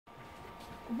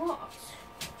What?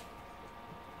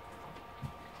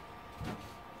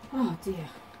 Oh dear.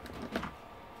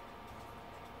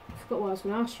 I forgot what I was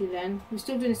going to ask you then. We're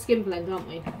still doing a skin blend, aren't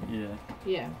we? Yeah.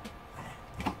 Yeah.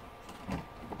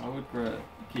 I would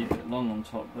keep it long on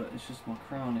top, but it's just my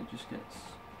crown, it just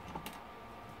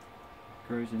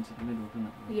grows into the middle, doesn't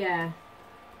it? Yeah.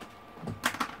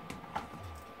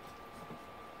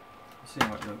 See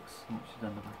how it looks once you've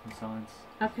done the back and sides.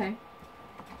 Okay.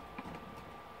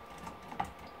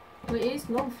 Well, it is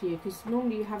long for you because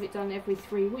normally you have it done every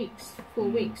 3 weeks, 4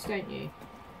 weeks, don't you?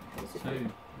 Every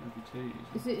 2 usually.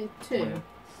 Is it 2? Yeah.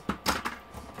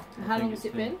 How long has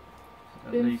it been?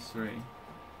 At least 3.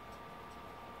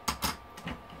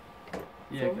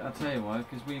 Yeah, cool. I'll tell you why,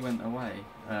 because we went away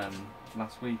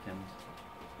last weekend.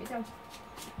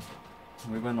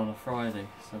 We went on a Friday,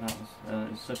 so that was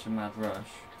it was such a mad rush.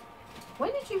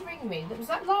 When did you ring me? Was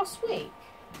that last week?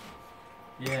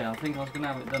 Yeah, I think I was going to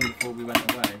have it done before we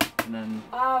went away, and then...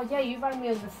 Oh yeah, you rang me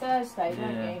on the Thursday,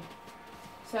 don't you?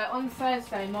 So on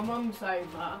Thursday my mum's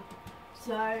over,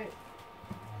 so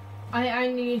I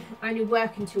only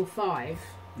work until 5,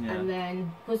 and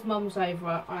then because mum's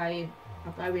over I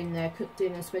go in there, cook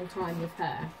dinner, spend time with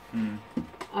her.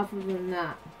 Other than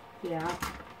that, yeah,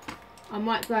 I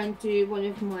might go and do one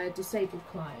of my disabled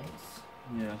clients.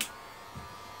 Yeah.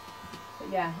 But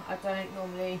yeah, I don't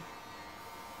normally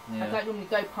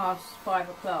go past 5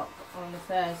 o'clock on a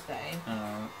Thursday.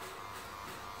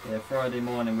 Yeah, Friday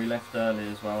morning we left early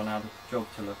as well and had a job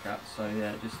to look at, so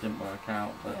yeah, it just didn't work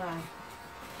out. But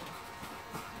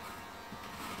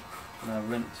I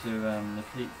went to the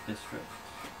Peak District.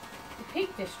 The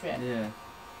Peak District? Yeah,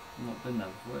 I've not been there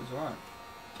before. It was alright.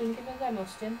 Do you want to give me them,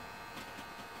 Austin?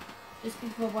 Just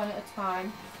give me one at a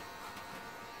time.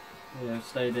 Yeah, I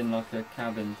stayed in like a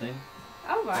cabin thing.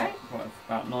 Oh right.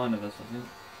 About 9 of us, I think.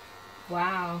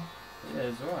 Wow. But yeah, it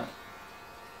was alright.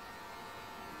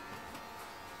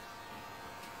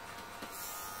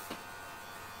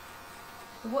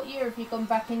 What year have you gone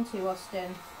back into,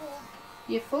 Austin? 4.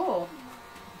 Year 4?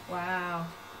 Wow.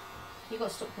 You've got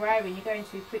to stop growing, you're going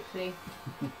too quickly.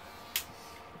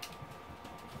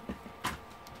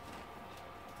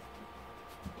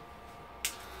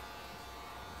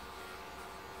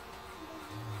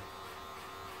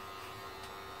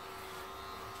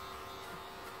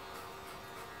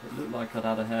 It looked like I'd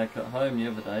had a haircut home the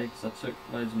other day because I took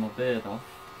loads of my beard off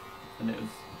and it was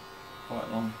quite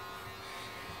long.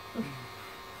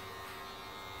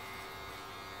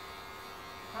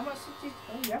 How much did you...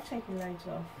 Oh, you have taken loads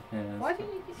off. Yeah, why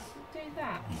didn't you do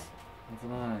that? I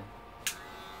don't know. Do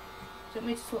you want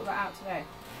me to sort that out today?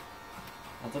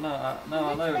 I don't know. No,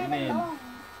 I know what you mean. I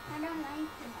don't like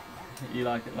it like that. You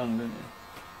like it long, don't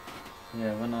you?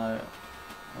 Yeah, when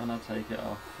I take it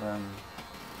off, I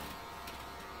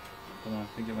don't know, I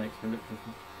think it makes me look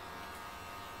different.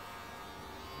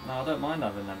 No, I don't mind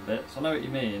having them bits. I know what you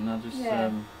mean. I just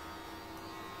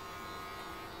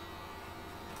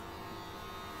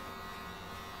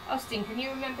Austin, can you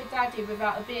remember Daddy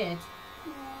without a beard?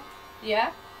 Yeah.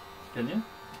 Yeah? Can you?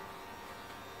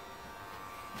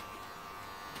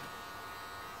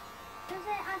 I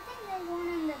think there's one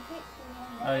in the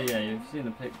picture. Oh yeah, you've seen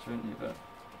the picture, haven't you? But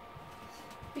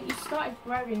you started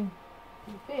growing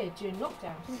your beard during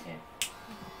lockdown, didn't you?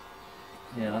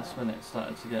 yeah, that's when it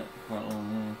started to get quite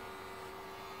long.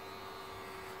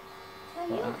 So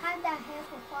you had that hair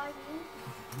for 5 years?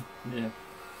 Yeah.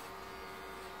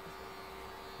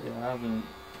 Yeah, I haven't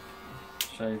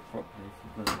shaved properly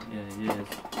for years.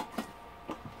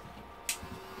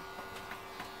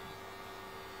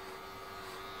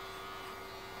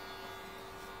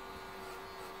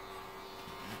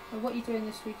 Well, what are you doing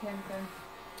this weekend then?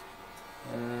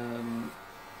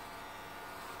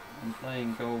 I'm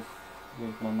playing golf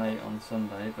with my mate on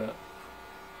Sunday, but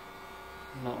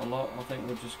not a lot. I think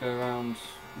we'll just go around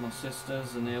my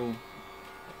sister's and he'll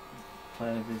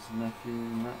play with his nephew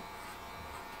and that.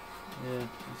 Yeah,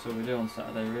 that's all we do on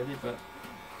Saturday really, but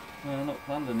no, not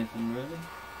planned anything really.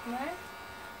 No?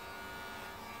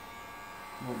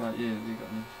 What about you? Have you got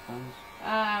any plans?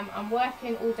 I'm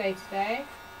working all day today.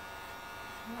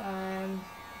 I'm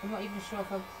not even sure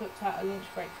if I've booked out a lunch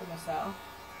break for myself.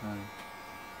 No.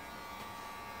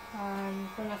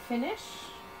 When I finish,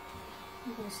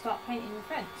 I'm going to start painting the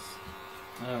fence.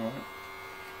 Oh, right.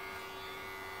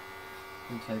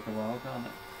 Can take a while, can't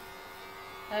it?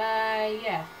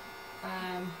 Yeah.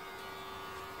 I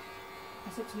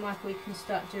said to Michael we can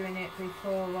start doing it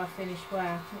before I finish work.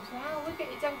 I was like, oh, we'll get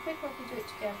it done quicker if we do it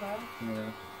together.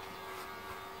 Yeah.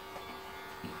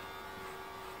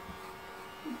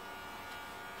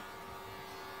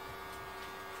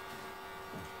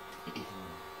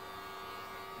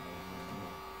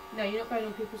 No, you're not going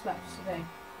on people's laps today.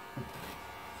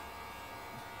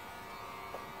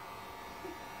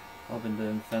 I've been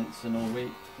doing fencing all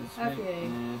week this Have week. you?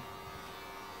 Yeah.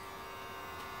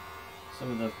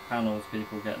 Some of the panels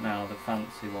people get now, the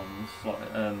fancy ones, like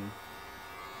I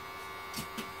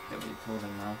forget what you call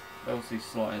them now. They're obviously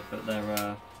slotted, but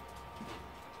they're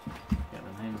get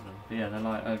the name of them. But yeah, they're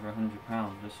like over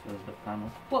 £100 just for the panel.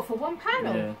 What, for one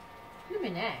panel? Yeah.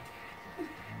 Blooming heck.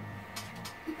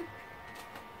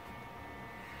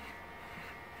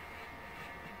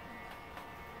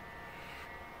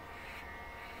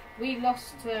 We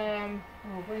lost, when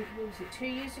was it, 2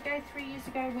 years ago, 3 years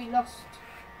ago, we lost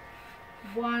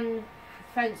one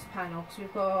fence panel because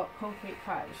we've got concrete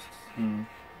posts.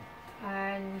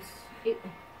 And it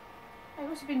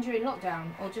must have been during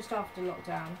lockdown or just after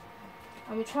lockdown.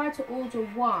 And we tried to order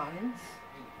one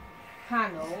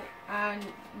panel and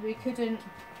we couldn't,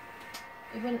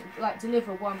 it wouldn't like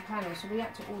deliver one panel, so we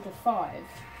had to order 5.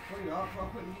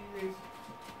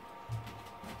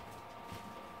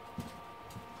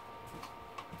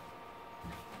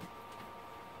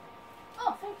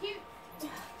 Oh, thank you.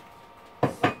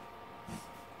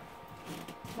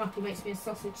 Michael makes me a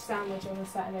sausage sandwich on a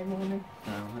Saturday morning.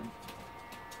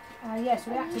 Yes,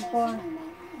 we had to buy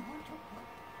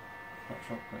Hot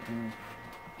chocolate, yeah.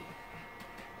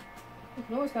 You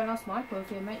can always go and ask Michael if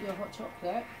he'll make you a hot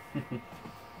chocolate.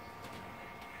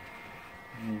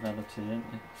 You've had a tea, haven't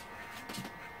you?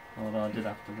 Although I did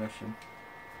have to rush him.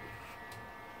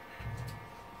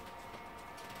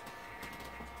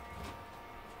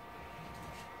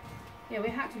 Yeah, we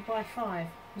had to buy 5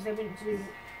 because they wouldn't do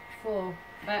 4.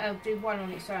 Do one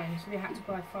on its own, so we had to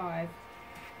buy 5.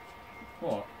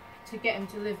 What? To get them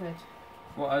delivered.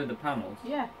 What, oh, the panels?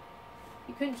 Yeah.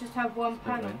 You couldn't just have one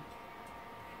panel.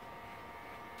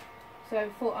 So we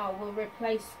thought, oh, we'll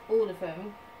replace all of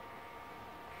them.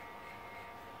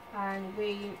 And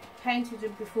we painted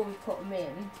them before we put them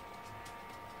in.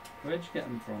 Where'd you get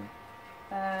them from?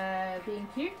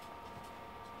 B&Q.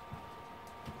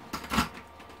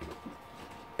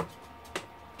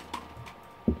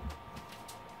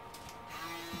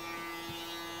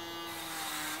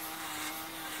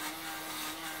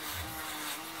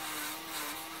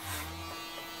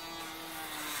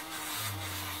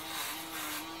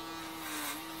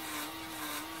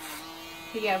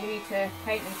 But yeah, we need to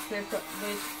paint them so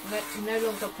we're no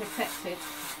longer protected.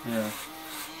 Yeah.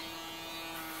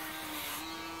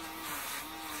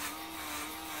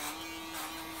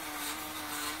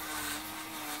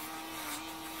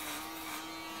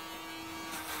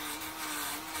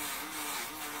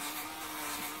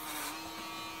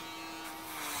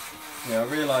 Yeah, I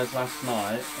realised last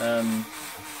night,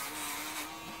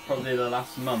 probably the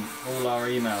last month, all our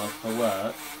emails for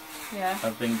work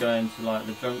have been going to like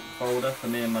the junk folder for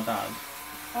me and my dad.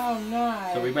 Oh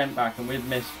no. So we went back and we'd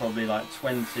missed probably like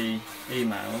 20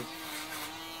 emails.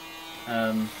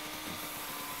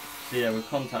 So yeah, we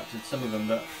contacted some of them,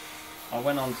 but I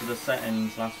went on to the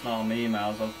settings last night on my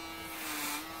emails.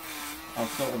 I've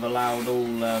sort of allowed all,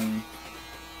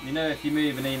 you know, if you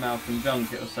move an email from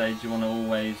junk, it'll say, do you want to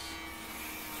always,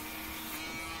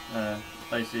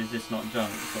 basically, is this not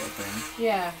junk, sort of thing.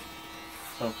 Yeah.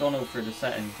 So I've gone all through the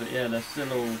settings, but yeah, they're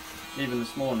still all, even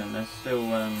this morning, they're still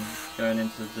going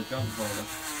into the junk folder.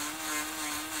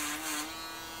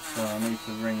 So I need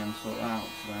to ring and sort that out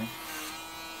today.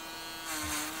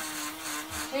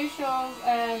 Who's your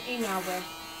email with?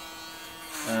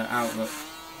 Outlook.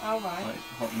 Oh, right. Like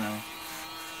Hotmail.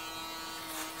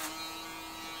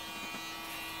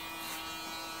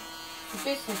 The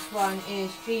business one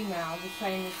is Gmail, the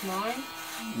same as mine.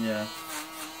 Yeah.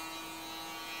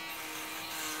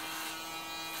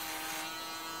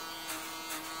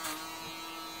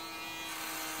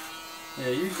 Yeah,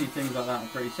 usually things like that are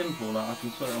pretty simple, like I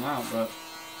can sort them out, but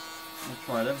I've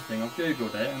tried everything. I've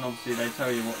googled it, and obviously they tell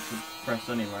you what to press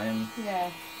anyway, and yeah,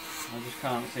 I just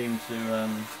can't seem to, as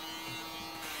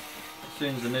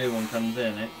soon as the new one comes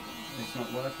in, it's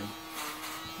not working.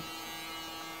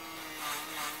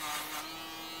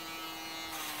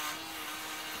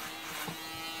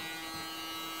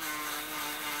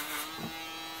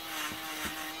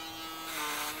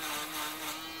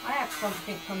 I had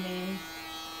something come in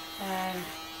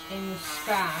the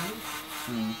spam. I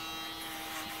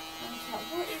was like,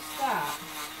 what is that?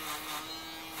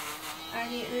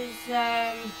 And it was a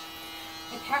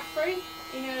Caffrey,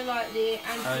 you know, like the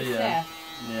anti-theft.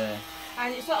 Yeah.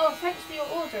 And it's like, oh, thanks for your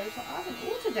order. It's like, I haven't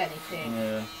ordered anything.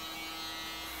 Yeah.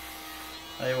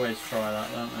 They always try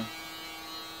that, don't they?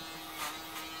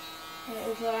 And it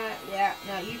was like, yeah,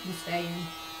 no, you can stay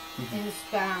in the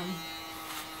spam.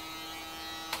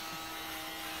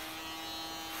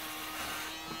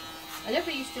 I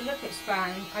never used to look at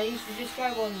spam. I used to just go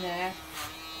on there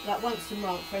like once a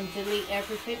month and delete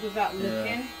everything without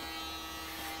looking.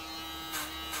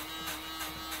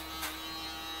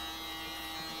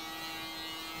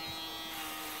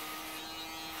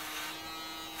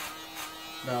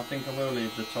 No, I think I will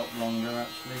leave the top longer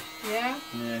actually. Yeah?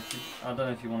 Yeah, I don't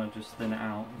know if you want to just thin it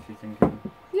out if you're thinking.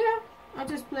 Yeah, I'll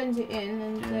just blend it in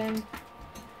and then...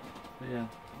 But yeah,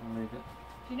 I'll leave it.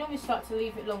 You normally start to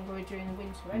leave it longer during the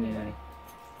winter anyway. Yeah.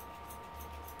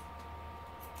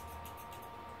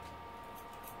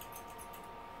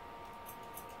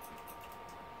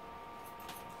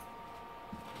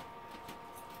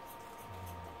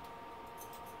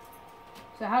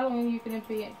 So how long are you going to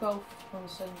be at golf on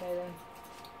Sunday then?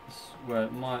 Well,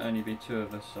 it might only be 2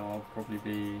 of us, so I'll probably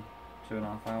be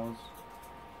 2.5 hours.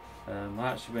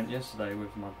 I actually went yesterday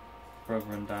with my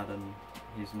brother and dad and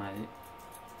his mate,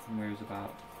 and we was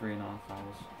about 3.5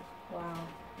 hours. Wow.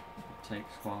 It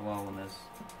takes quite a while when there's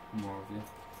more of you.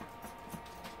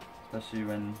 Especially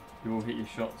when you all hit your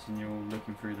shots and you're all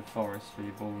looking through the forest for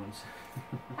your ball and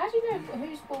stuff. How do you know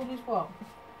whose ball is what?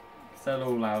 Because they'll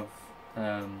all have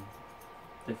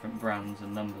different brands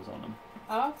and numbers on them.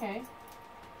 Oh, okay.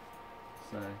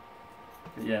 So,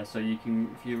 but yeah, so you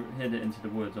can, if you hit it into the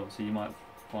woods, obviously you might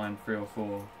find 3 or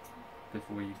 4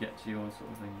 before you get to your sort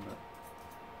of thing, but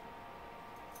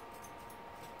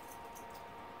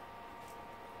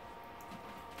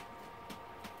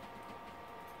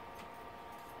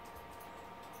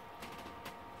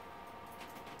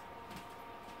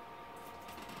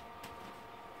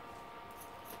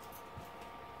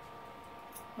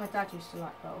My dad used to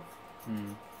like golf.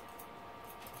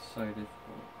 it's so difficult.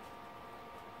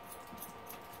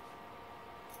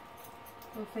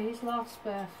 Well, for his last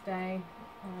birthday,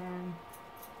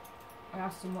 I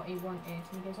asked him what he wanted, and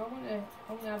he goes, I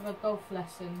want to have a golf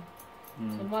lesson.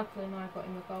 So Michael and I got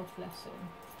him a golf lesson,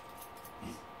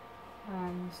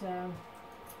 and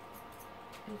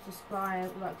it was this guy,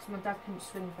 like, 'cause my dad couldn't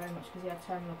swing very much because he had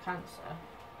terminal cancer.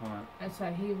 Right. And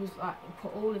so he was like,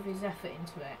 put all of his effort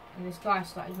into it, and this guy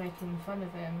started making fun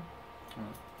of him.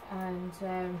 Right. And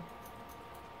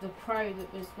the pro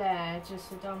that was there just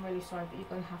said, I'm really sorry, but you're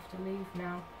going to have to leave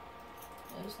now.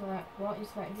 It was like, what?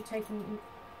 It's like, if you're taking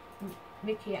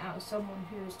Mickey out of someone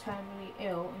who is terminally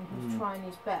ill and who's trying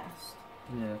his best,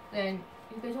 then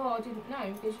he goes, oh, I didn't know.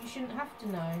 He goes, you shouldn't have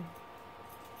to know.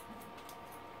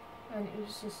 And it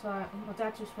was just like, my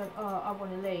dad just went, oh, I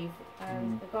want to leave.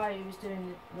 And the guy who was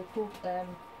doing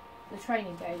the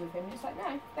training day with him, it's like,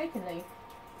 no, they can leave.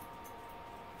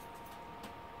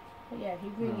 But yeah, he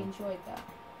really enjoyed that.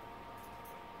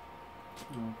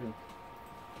 Oh, good.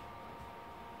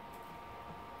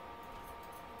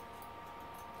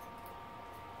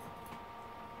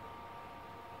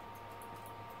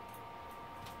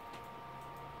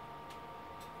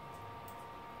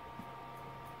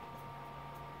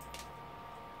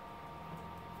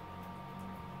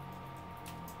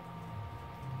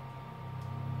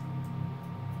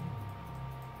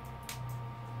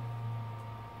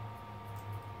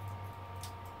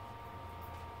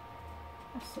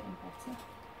 That's sitting better.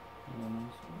 Yeah,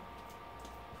 nice.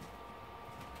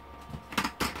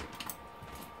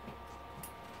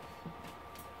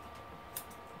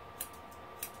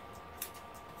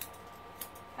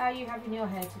 How are you having your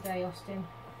hair today, Austin?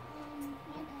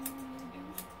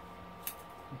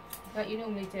 Like you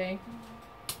normally do?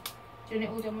 Do you want it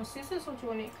all done with scissors, or do you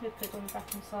want it clippered on the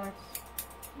back and sides?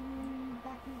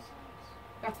 Back and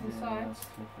sides. Back and sides? That's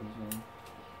clippers, yeah.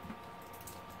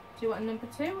 Do you want a number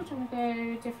 2, or do you want to go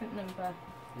a different number?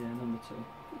 Yeah, number 2.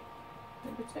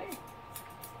 Number 2.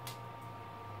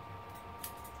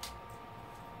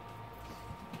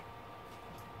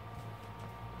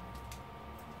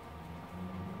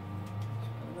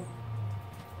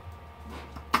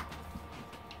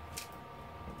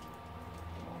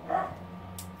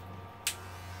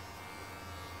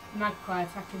 Magpie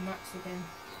attacking Max again.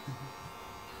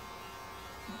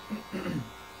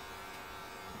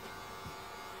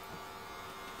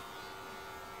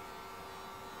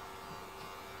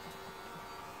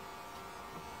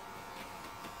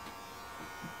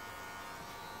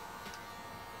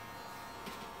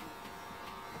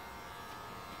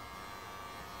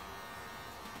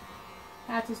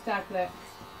 How does Dad look?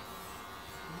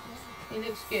 He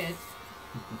looks good.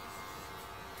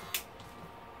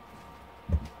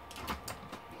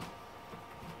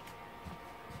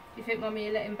 Do you think Mummy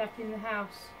will let him back in the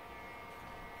house?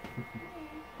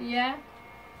 Yeah?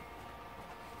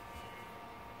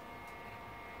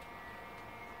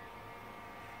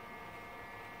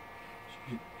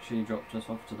 She dropped us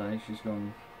off today. She's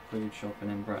gone food shopping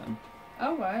in Breton.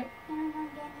 Oh, right. And I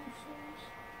don't get any shoes.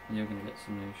 You're going to get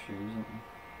some new shoes, aren't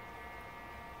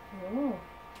you? Oh,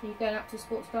 are you going up to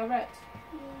Sports Direct?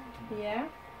 Yeah. Yeah.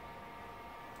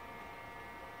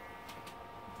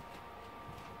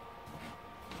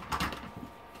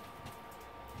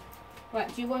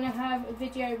 Right, do you want to have a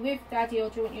video with Daddy, or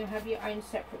do you want you to have your own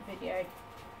separate video?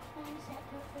 Own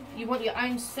separate video. You want your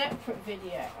own separate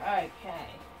video? Okay.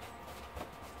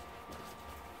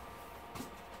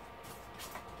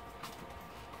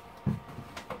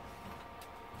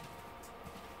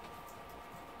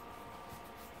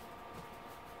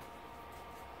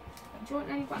 Do you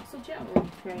want any wax or gel?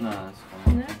 No, that's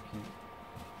fine. No? Thank you.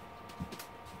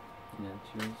 Yeah,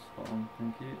 cheers. Spot on.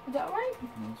 Thank you. Is that alright?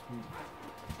 Nice one.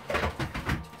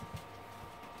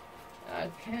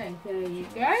 Okay, there you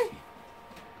go.